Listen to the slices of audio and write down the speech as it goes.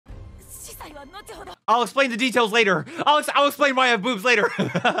I'll explain the details later. I'll explain why I have boobs later.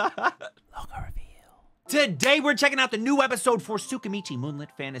 Today we're checking out the new episode for Tsukimichi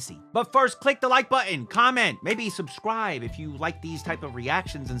Moonlit Fantasy. But first, click the like button, comment, maybe subscribe if you like these type of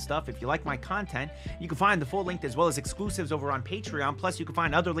reactions and stuff. If you like my content, you can find the full link as well as exclusives over on Patreon. Plus, you can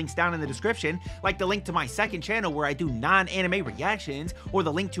find other links down in the description, like the link to my second channel where I do non-anime reactions, or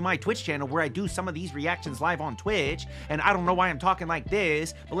the link to my Twitch channel where I do some of these reactions live on Twitch. And I don't know why I'm talking like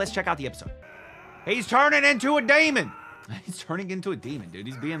this, but let's check out the episode. He's turning into a demon. He's turning into a demon, dude.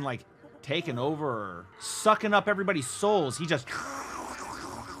 He's being like taking over or sucking up everybody's souls. He just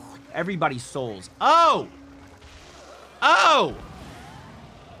everybody's souls. Oh!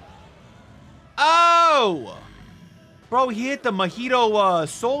 Bro, he hit the mojito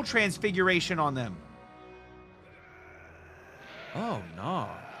soul transfiguration on them. Oh no.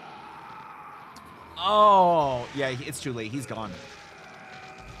 Oh yeah, it's too late. He's gone.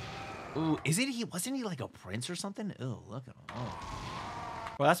 Ooh, wasn't he like a prince or something? Ew, look at him. Oh.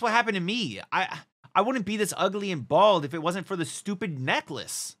 Well, that's what happened to me. I wouldn't be this ugly and bald if it wasn't for the stupid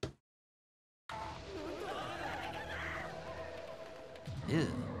necklace. Ew.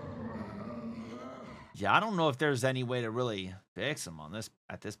 Yeah, I don't know if there's any way to really fix him on this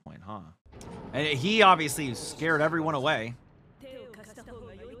at this point, huh? And he obviously scared everyone away.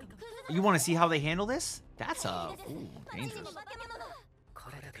 You want to see how they handle this? That's ooh, dangerous.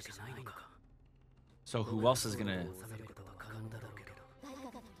 So who else is gonna?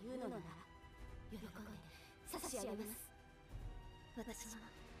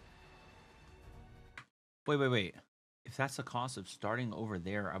 Wait. If that's the cost of starting over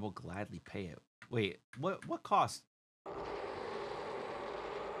there, I will gladly pay it. Wait, what cost?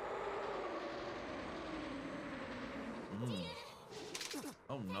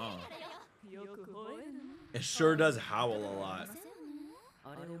 Oh no. It sure does howl a lot.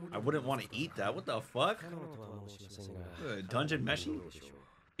 I wouldn't want to eat that. What the fuck? Dungeon Meshi?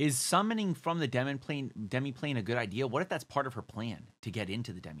 Is summoning from the demiplane a good idea? What if that's part of her plan to get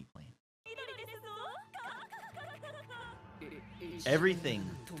into the demiplane? Everything.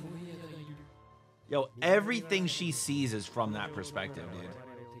 Yo, everything she sees is from that perspective, dude.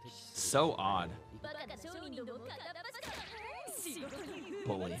 So odd.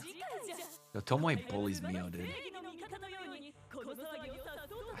 Bully. Yo, Tomoe bullies Mio, dude.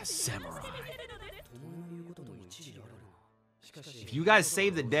 A samurai. If you guys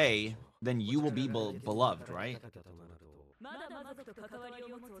save the day, then you will be beloved, right?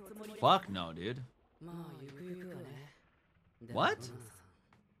 Fuck no, dude. What?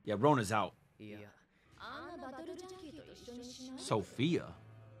 Yeah, Rona's out. Sophia.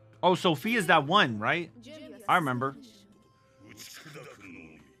 Oh, Sophia's that one, right? I remember.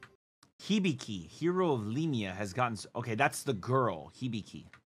 Hibiki, hero of Limia, has gotten... Okay, that's the girl, Hibiki.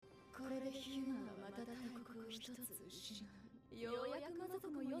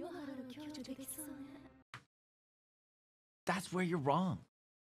 That's where you're wrong.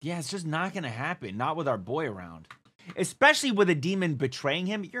 Yeah, it's just not gonna happen. Not with our boy around. Especially with a demon betraying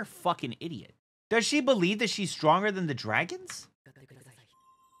him. You're a fucking idiot. Does she believe that she's stronger than the dragons?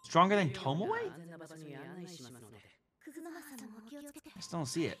 Stronger than Tomoe? I just don't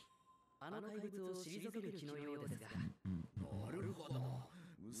see it.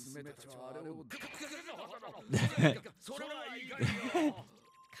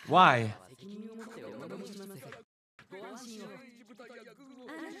 Why?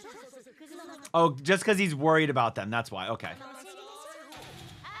 Oh, just because he's worried about them. That's why. Okay.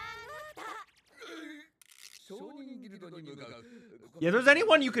 Yeah, if there's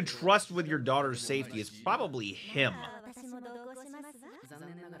anyone you could trust with your daughter's safety, it's probably him.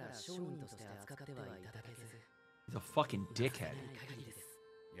 He's a fucking dickhead.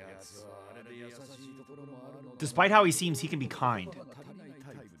 Despite how he seems, he can be kind.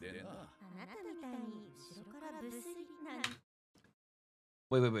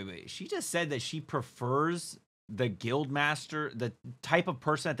 Wait. She just said that she prefers the guildmaster, the type of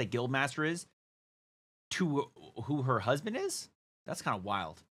person that the guildmaster is, to who her husband is? That's kind of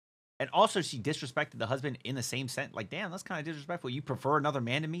wild. And also, she disrespected the husband in the same sense. Like, damn, that's kind of disrespectful. You prefer another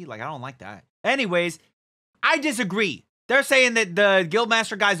man to me? Like, I don't like that. Anyways, I disagree. They're saying that the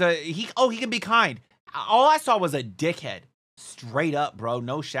guildmaster guy's he can be kind. All I saw was a dickhead. Straight up, bro.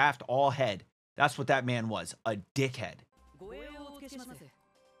 No shaft, all head. That's what that man was. A dickhead.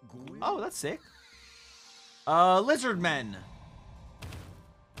 Oh, that's sick. Lizard men.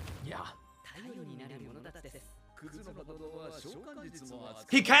 Yeah.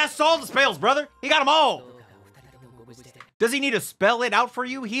 He casts all the spells, brother. He got them all. Does he need to spell it out for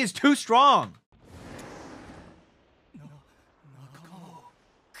you? He is too strong.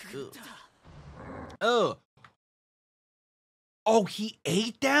 Ugh. Oh, he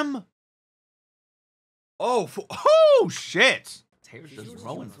ate them? Oh, oh shit. His hair's just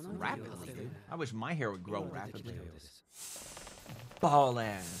growing rapidly, dude. I wish my hair would grow rapidly. Ball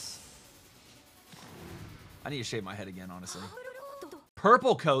ass. I need to shave my head again, honestly.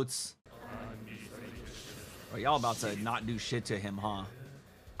 Purple coats. Oh, y'all about to not do shit to him, huh?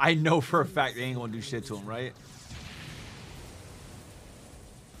 I know for a fact they ain't gonna do shit to him, right?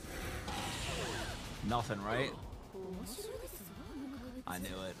 Nothing, right? I knew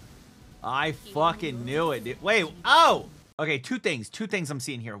it. I fucking knew it, dude. Wait, oh! Okay, two things I'm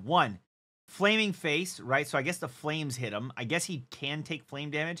seeing here. One, flaming face, right? So I guess the flames hit him. I guess he can take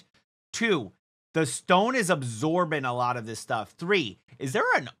flame damage. Two, the stone is absorbing a lot of this stuff. Three, is there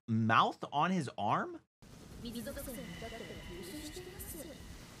a mouth on his arm?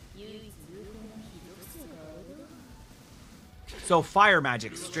 So fire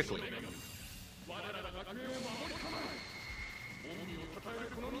magic, strictly.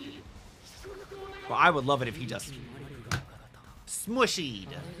 Well, I would love it if he just smushied.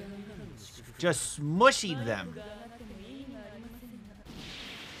 Just smushied them.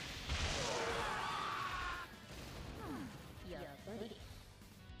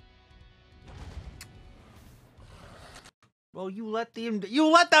 Well, you let them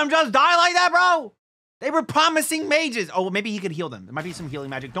just die like that, bro? They were promising mages. Oh, well, maybe he could heal them. There might be some healing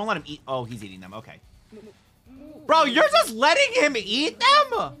magic. Don't let him eat. Oh, he's eating them. Okay. Bro, you're just letting him eat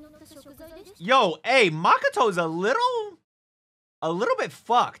them? Yo, hey, Makoto's a little bit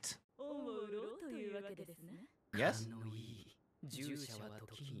fucked. Yes?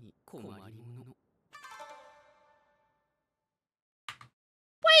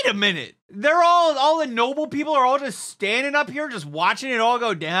 Wait a minute. They're all the noble people are all just standing up here, just watching it all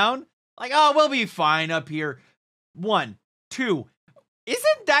go down? Like, oh, we'll be fine up here. One. Two.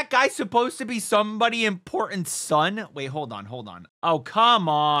 Isn't that guy supposed to be somebody important's son? Wait, hold on. Oh, come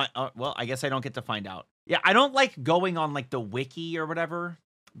on. Well, I guess I don't get to find out. Yeah, I don't like going on, like, the wiki or whatever,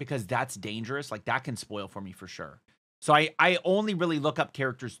 because that's dangerous. Like, that can spoil for me for sure. So I only really look up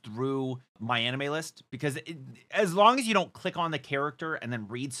characters through my anime list, because as long as you don't click on the character and then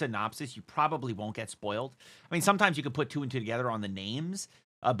read synopsis, you probably won't get spoiled. I mean, sometimes you could put two and two together on the names,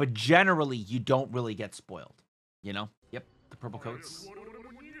 but generally you don't really get spoiled, you know? Yep, the purple coats.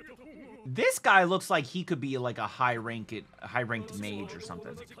 This guy looks like he could be like a high-ranked mage or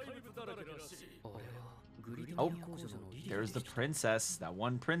something. Oh, there's the princess, that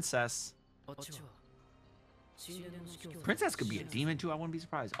one princess. Princess could be a demon too, I wouldn't be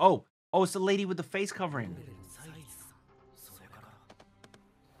surprised. Oh, it's the lady with the face covering.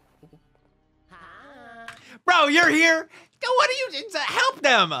 Bro, you're here? What are you, help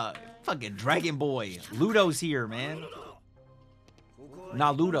them! Fucking Dragon Boy. Ludo's here, man.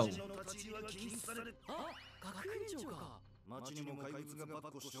 Not Ludo.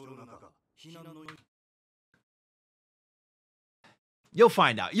 You'll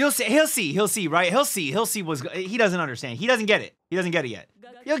find out. You'll see. He'll see, right? He'll see what's he doesn't understand. He doesn't get it. He doesn't get it yet.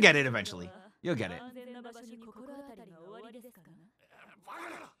 You'll get it eventually. You'll get it.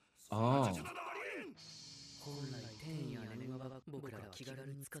 Oh.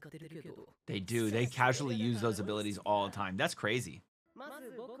 They do. They casually use those abilities all the time. That's crazy.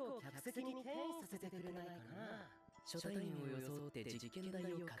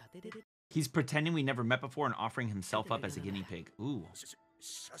 He's pretending we never met before and offering himself up as a guinea pig. Ooh.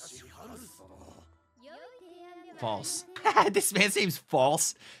 False. This man's name's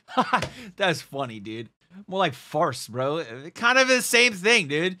False. That's funny, dude. More like farce, bro. Kind of the same thing,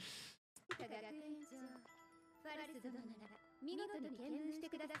 dude.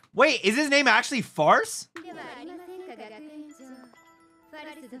 Wait, is his name actually Farce?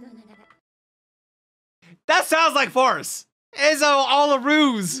 That sounds like Farce. It's all a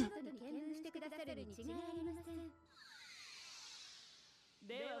ruse.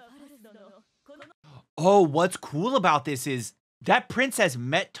 Oh, what's cool about this is that princess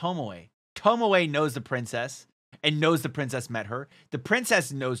met Tomoe. Tomoe knows the princess and knows the princess met her. The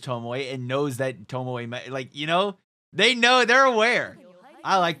princess knows Tomoe and knows that Tomoe met, like, you know, they know, they're aware.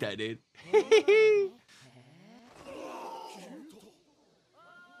 I like that, dude.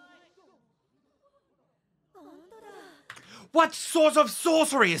 What sort of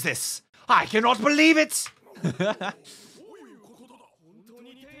sorcery is this? I cannot believe it.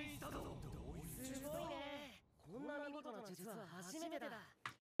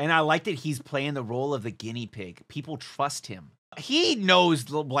 And I like that he's playing the role of the guinea pig. People trust him. He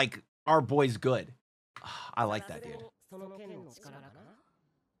knows, like, our boy's good. I like that, dude.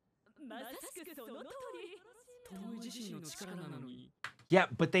 Yeah,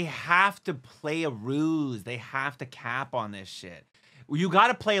 but they have to play a ruse. They have to cap on this shit. You got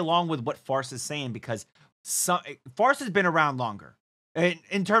to play along with what Farce is saying because Farce has been around longer.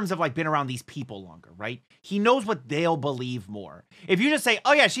 In terms of like been around these people longer, right? He knows what they'll believe more. If you just say,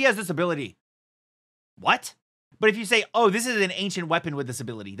 oh yeah, she has this ability. What? But if you say, oh, this is an ancient weapon with this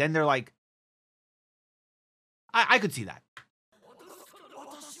ability, then they're like, I could see that.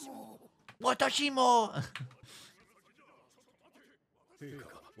 Watashimo.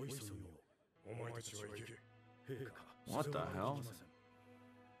 What the hell?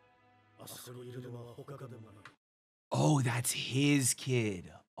 Oh, that's his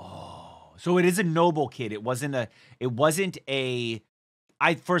kid. Oh, so it is a noble kid. It wasn't a,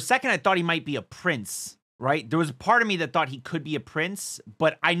 for a second, I thought he might be a prince, right? There was a part of me that thought he could be a prince,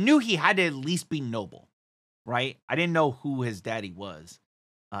 but I knew he had to at least be noble, right? I didn't know who his daddy was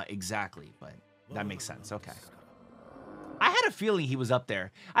exactly, but that makes sense. Okay. I had a feeling he was up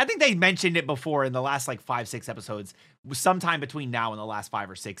there. I think they mentioned it before in the last like 5-6 episodes. Sometime between now and the last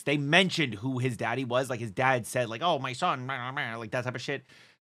 5 or 6, they mentioned who his daddy was. Like his dad said, like, "Oh, my son," like that type of shit.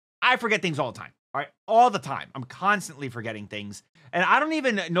 I forget things all the time. All right, all the time. I'm constantly forgetting things, and I don't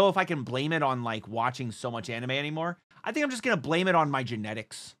even know if I can blame it on like watching so much anime anymore. I think I'm just gonna blame it on my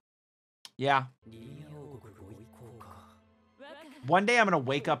genetics. Yeah. One day I'm gonna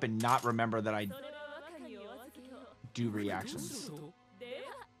wake up and not remember that I do reactions.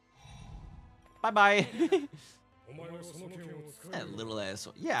 Bye-bye. That little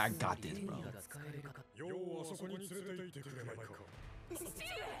asshole. Yeah, I got this, bro.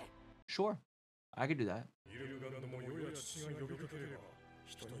 Sure. I could do that.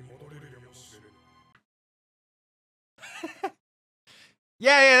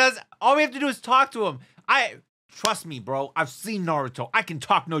 Yeah, that's all we have to do is talk to him. Trust me, bro. I've seen Naruto. I can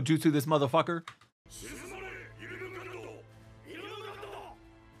talk no jutsu this motherfucker.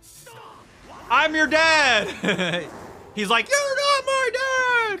 I'm your dad. He's like, you're not my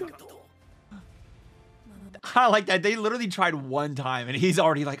dad. I like that. They literally tried one time and he's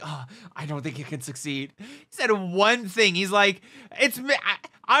already like, oh, I don't think he can succeed. He said one thing. He's like, it's me.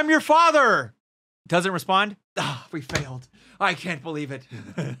 I'm your father. Doesn't respond. Ah, we failed. I can't believe it.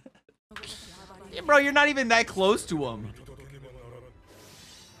 Yeah, bro, you're not even that close to him.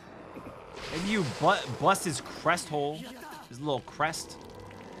 And you bust his crest hole. His little crest.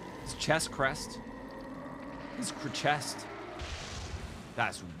 His chest crest. His chest.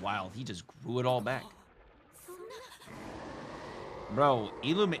 That's wild. He just grew it all back. Bro,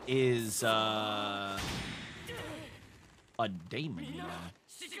 Illum is a daemon.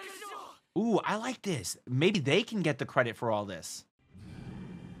 Ooh, I like this. Maybe they can get the credit for all this.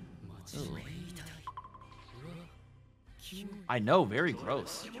 Ooh. I know, very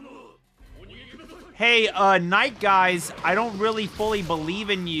gross. Hey, night guys, I don't really fully believe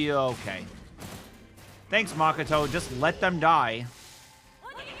in you. Okay. Thanks, Makoto. Just let them die.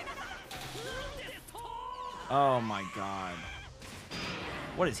 Oh my god.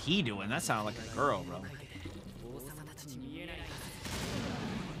 What is he doing? That sounded like a girl, bro.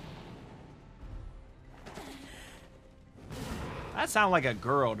 That sounded like a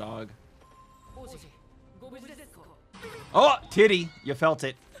girl, dog. Oh, titty. You felt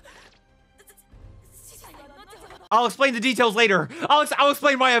it. I'll explain the details later. I'll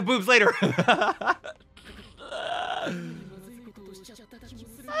explain why I have boobs later. Yeah,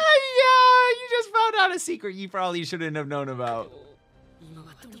 you just found out a secret you probably shouldn't have known about.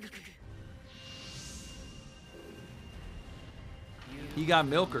 You got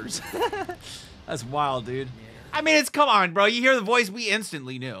milkers. That's wild, dude. I mean, come on, bro. You hear the voice, we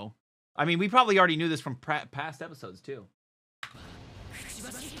instantly knew. I mean, we probably already knew this from past episodes, too.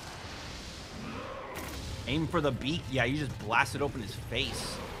 Aim for the beak. Yeah, you just blasted open his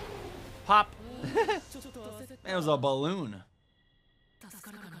face. Pop. It was a balloon.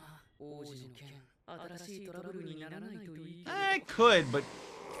 It could, but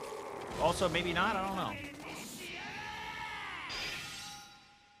also maybe not. I don't know.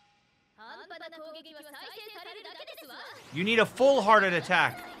 You need a full-hearted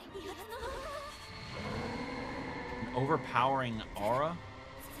attack. An overpowering aura?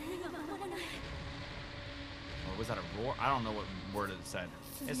 Or was that a roar? I don't know what word it said.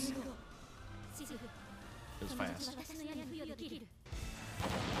 It was fast.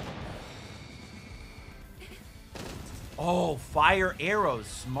 Oh, fire arrows.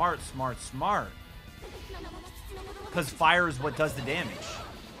 Smart, smart, smart. Because fire is what does the damage.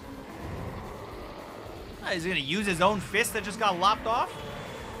 He's gonna use his own fist that just got lopped off?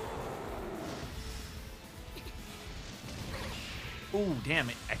 Ooh, damn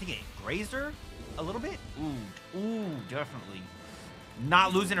it. I think it grazed her a little bit. Ooh, definitely.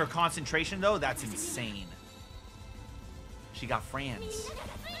 Not losing her concentration, though, that's insane. She got friends.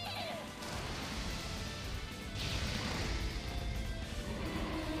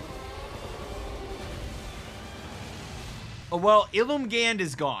 Oh, well, Ilumgand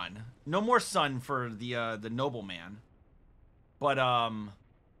is gone. No more sun for the nobleman. But,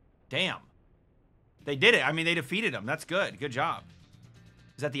 damn. They did it. I mean, they defeated him. That's good. Good job.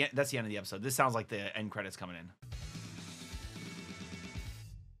 Is that that's the end of the episode. This sounds like the end credits coming in.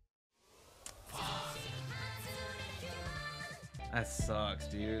 That sucks,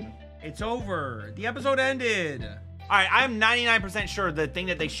 dude. It's over. The episode ended. All right, I'm 99% sure the thing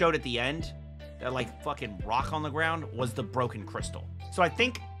that they showed at the end, that like fucking rock on the ground, was the broken crystal. So I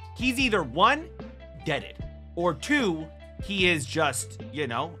think he's either one, deaded, or two, he is just, you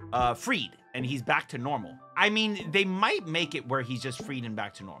know, freed and he's back to normal. I mean, they might make it where he's just freed and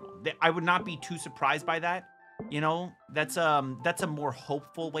back to normal. I would not be too surprised by that. You know, that's a more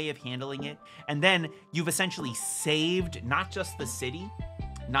hopeful way of handling it. And then you've essentially saved not just the city,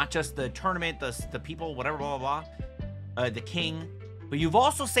 not just the tournament, the people, whatever, blah, blah, blah, the king, but you've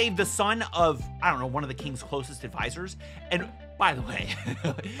also saved the son of, I don't know, one of the king's closest advisors. And by the way,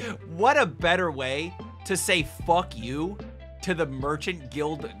 what a better way to say fuck you to the merchant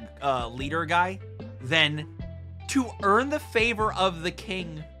guild leader guy than to earn the favor of the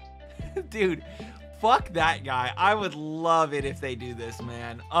king. Dude, fuck that guy. I would love it if they do this,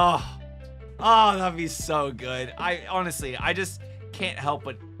 man. Oh, that'd be so good. Honestly, I just can't help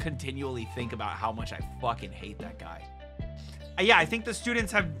but continually think about how much I fucking hate that guy. Yeah, I think the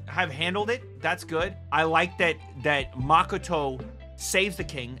students have handled it. That's good. I like that Makoto saves the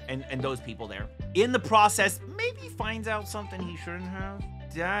king and those people there. In the process, maybe finds out something he shouldn't have.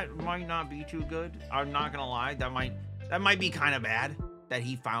 That might not be too good. I'm not gonna lie. That might be kind of bad that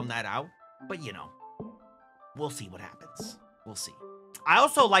he found that out. But you know, we'll see what happens. We'll see. I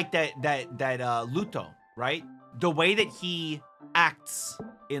also like that Luto, right? The way that he acts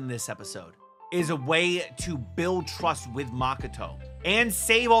in this episode is a way to build trust with Makoto and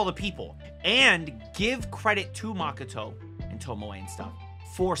save all the people and give credit to Makoto and Tomoe and stuff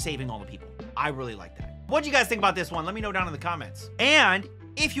for saving all the people. I really like that. What do you guys think about this one? Let me know down in the comments. And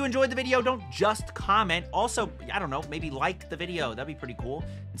if you enjoyed the video, don't just comment. Also, I don't know, maybe like the video. That'd be pretty cool.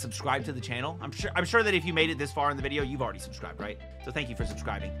 And subscribe to the channel. I'm sure that if you made it this far in the video, you've already subscribed, right? So thank you for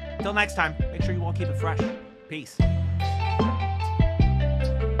subscribing. Until next time, make sure you all keep it fresh. Peace.